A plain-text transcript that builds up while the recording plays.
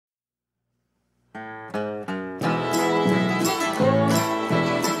Oh,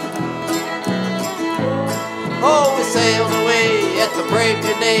 we sailed away at the break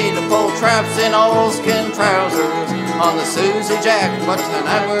of day to pull traps in oilskin trousers on the Suzy Jack, but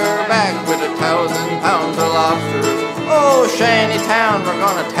tonight we're back with 1,000 pounds of lobsters. Oh, shanty town, we're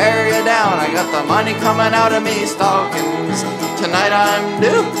gonna tear you down. I got the money coming out of me stockins. Tonight I'm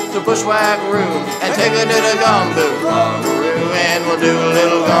due to bushwhack-a-roo and take it to the Gumboot Cloggeroo, and we'll do a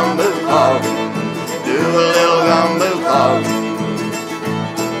little Gumboot cloggin', do a little Gumboot cloggin'.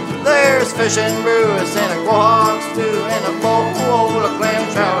 There's fish and brewis and a quahog stew and a bowl of clam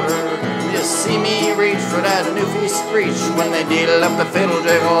chowder. You see me reach for that Newfie Screech when they deedle up the fiddle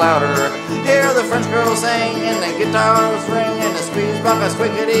jiggle louder. Hear the French girls sing and the guitars ring and the squeezebox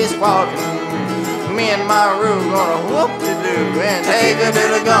skweek-a-dee squawkin'. Me and my roo gonna whoop-de-doo and take her to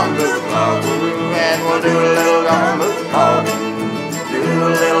the Gumboot Cloggeroo, and we'll do a little Gumboot cloggin', do a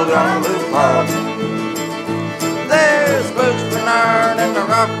little Gumboot cloggin'. There's boots for nard and the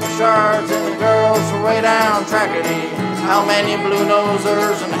rock for shards and the girls for way down trackety. How many blue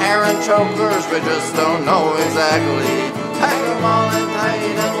nosers and heron chokers, we just don't know exactly. Pack 'em all in tight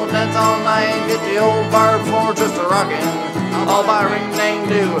and we'll dance all night. Get the old bar floor just a rockin'. All by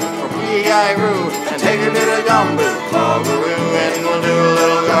ring-dang-doo or pee-I-roo and take her to the Gumboot Cloggeroo, and we'll do a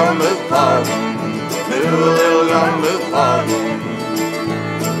little Gumboot cloggin', do a little Gumboot cloggin'.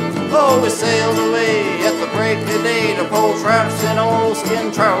 Oh, we sailed away at the break of day to pull traps in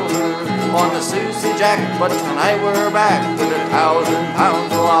oilskin trousers on the Suzy Jack, but tonight we're back with 1,000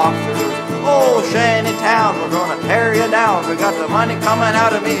 pounds of lobsters. Oh, shanty town, we're gonna tear you down. We got the money coming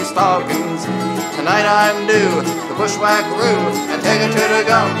out of me stockins. Tonight I'm due the bushwhack-a-roo and take it to the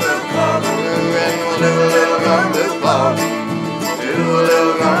Gumboot Cloggeroo, and we'll do a little Gumboot cloggin', do a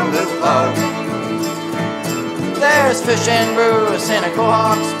little Gumboot cloggin'. There's fish and brewis and a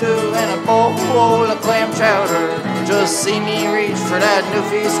quahog stew and a bowl of clam chowder. Just see me reach for that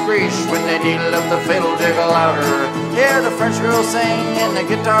Newfie Screech when they deedle up the fiddle jiggle louder. Hear the French girls sing and the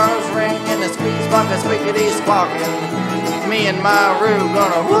guitars ring and the squeezebox squeak-a-dee squawkin'. Me and my roo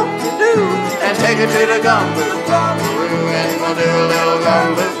gonna whoop-de-doo and take her to the Gumboot Cloggeroo, and we'll do a little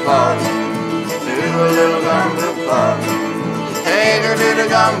Gumboot cloggin', do a little Gumboot cloggin', take her to the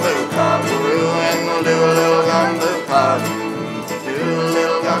Gumboot Cloggeroo.